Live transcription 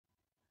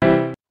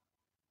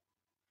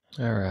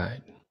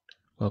Alright,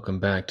 welcome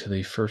back to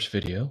the first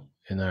video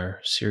in our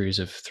series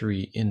of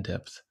 3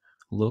 in-depth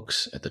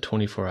looks at the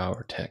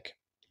 24-hour tech.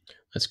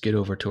 Let's get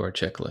over to our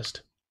checklist.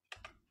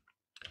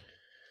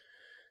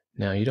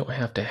 Now, you don't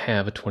have to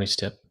have a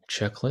 20-step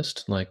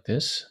checklist like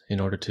this in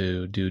order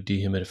to do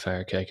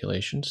dehumidifier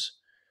calculations,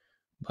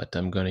 but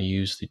I'm going to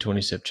use the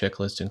 20-step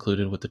checklist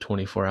included with the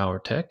 24-hour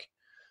tech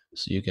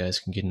so you guys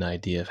can get an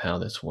idea of how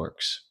this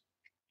works.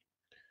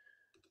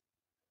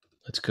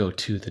 Let's go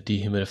to the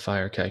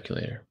dehumidifier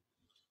calculator.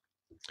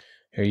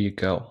 Here you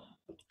go.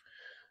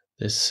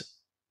 This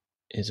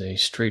is a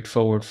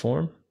straightforward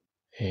form,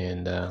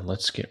 and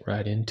let's get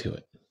right into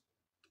it.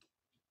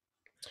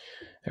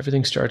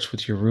 Everything starts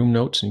with your room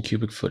notes and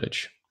cubic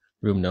footage.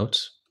 Room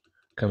notes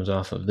comes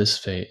off of this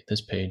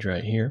page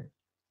right here.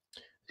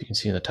 You can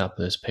see on the top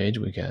of this page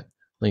we got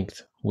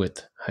length,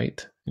 width,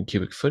 height, and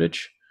cubic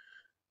footage,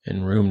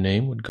 and room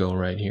name would go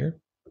right here.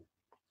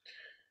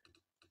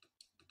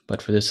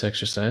 But for this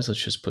exercise,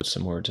 let's just put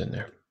some words in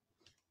there.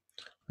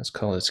 Let's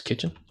call this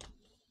kitchen.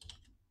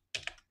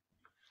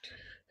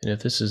 And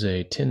if this is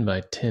a 10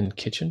 by 10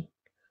 kitchen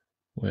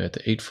with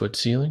 8-foot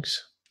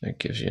ceilings, that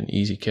gives you an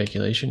easy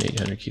calculation,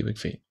 800 cubic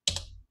feet.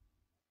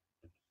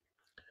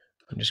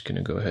 I'm just going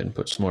to go ahead and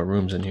put some more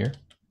rooms in here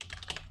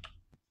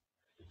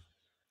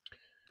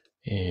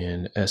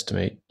and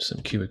estimate some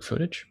cubic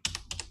footage.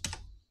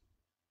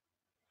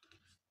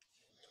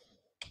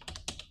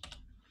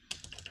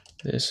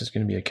 This is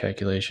going to be a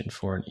calculation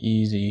for an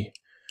easy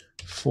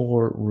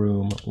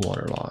 4-room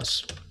water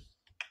loss.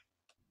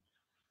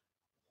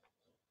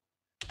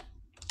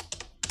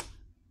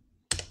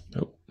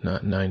 Nope,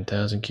 not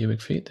 9,000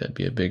 cubic feet. That'd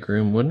be a big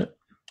room, wouldn't it?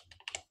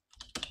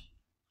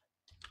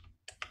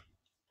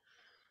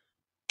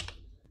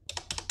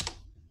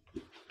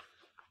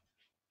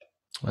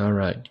 All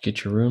right,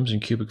 get your rooms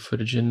and cubic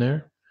footage in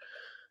there.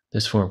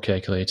 This form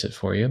calculates it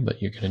for you,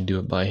 but you're going to do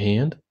it by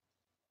hand.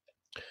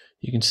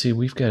 You can see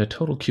we've got a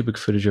total cubic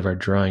footage of our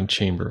drying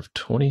chamber of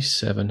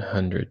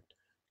 2,700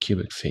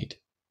 cubic feet.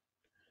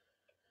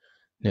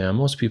 Now,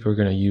 most people are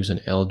going to use an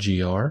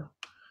LGR,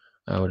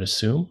 I would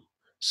assume.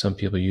 Some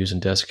people use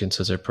desiccants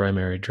as their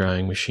primary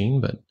drying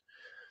machine, but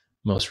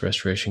most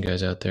restoration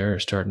guys out there are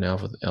starting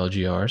out with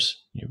LGRs.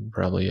 You're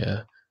probably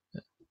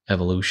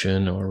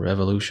Evolution or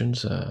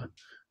Revolutions,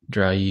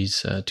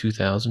 Dry-Ease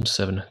 2000,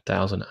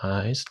 7,000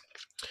 eyes.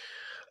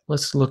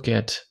 Let's look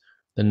at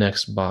the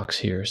next box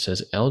here. It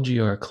says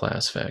LGR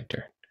class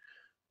factor.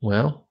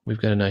 Well,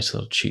 we've got a nice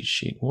little cheat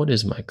sheet. What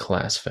is my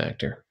class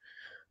factor?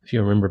 If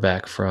you remember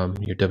back from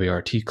your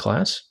WRT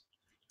class,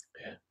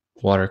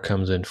 water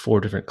comes in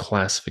 4 different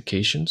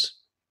classifications.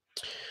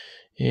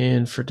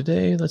 And for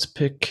today, let's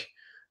pick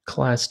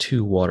class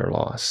 2 water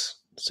loss.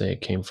 Say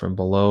it came from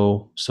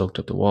below, soaked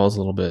up the walls a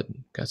little bit,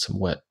 got some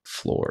wet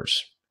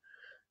floors.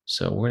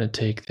 So we're going to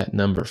take that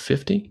number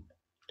 50,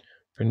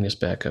 bring this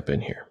back up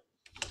in here.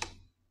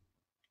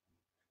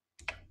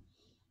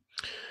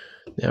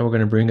 Now we're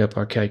going to bring up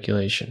our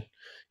calculation.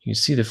 You can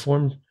see the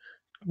form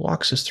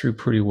walks us through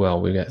pretty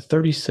well. We got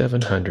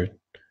 3,700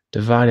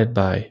 divided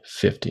by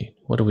 50.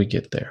 What do we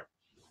get there?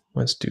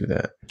 Let's do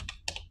that.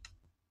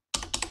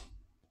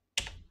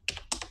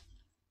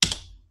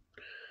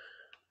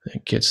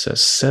 That gets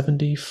us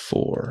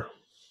 74.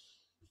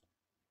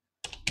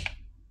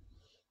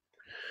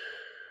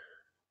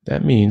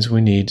 That means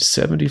we need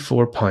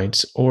 74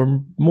 pints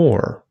or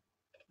more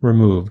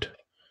removed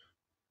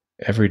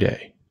every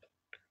day.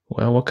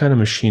 Well, what kind of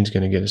machine's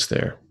going to get us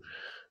there?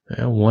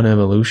 Well, one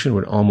Evolution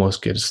would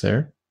almost get us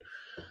there.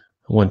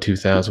 One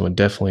 2000 would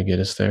definitely get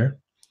us there.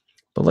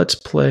 But let's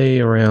play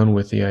around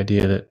with the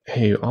idea that,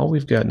 hey, all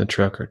we've got in the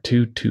truck are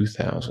 2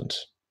 2000s.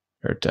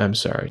 Or, I'm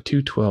sorry,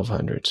 2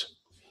 1200s.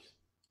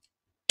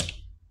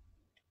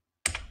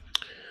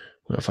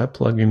 Well, if I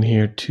plug in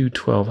here 2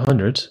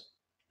 1200s,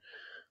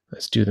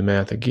 let's do the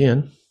math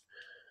again.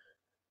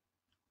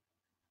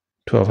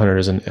 1200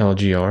 is an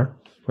LGR.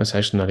 That's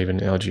actually not even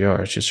an LGR,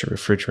 it's just a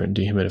refrigerant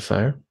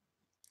dehumidifier.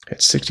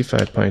 At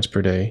 65 pints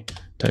per day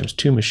times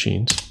 2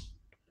 machines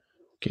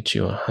gets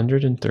you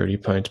 130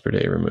 pints per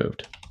day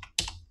removed.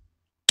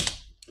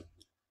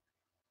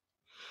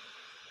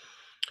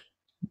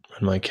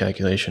 Run my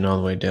calculation all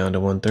the way down to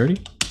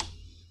 130.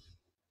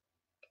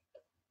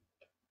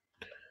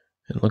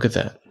 And look at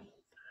that.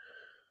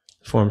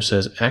 The form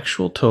says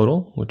actual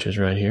total, which is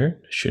right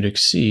here, should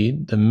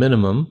exceed the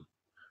minimum,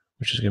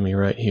 which is going to be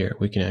right here.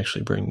 We can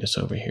actually bring this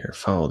over here.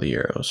 Follow the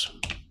arrows.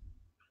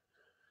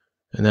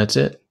 And that's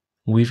it.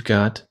 We've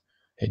got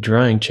a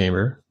drying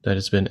chamber that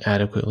has been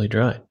adequately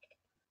dried.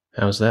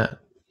 How's that?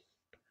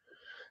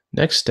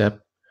 Next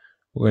step,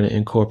 we're going to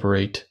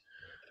incorporate,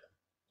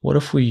 what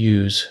if we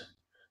use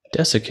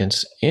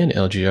desiccants and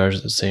LGRs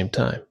at the same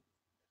time?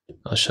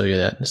 I'll show you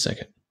that in a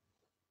second.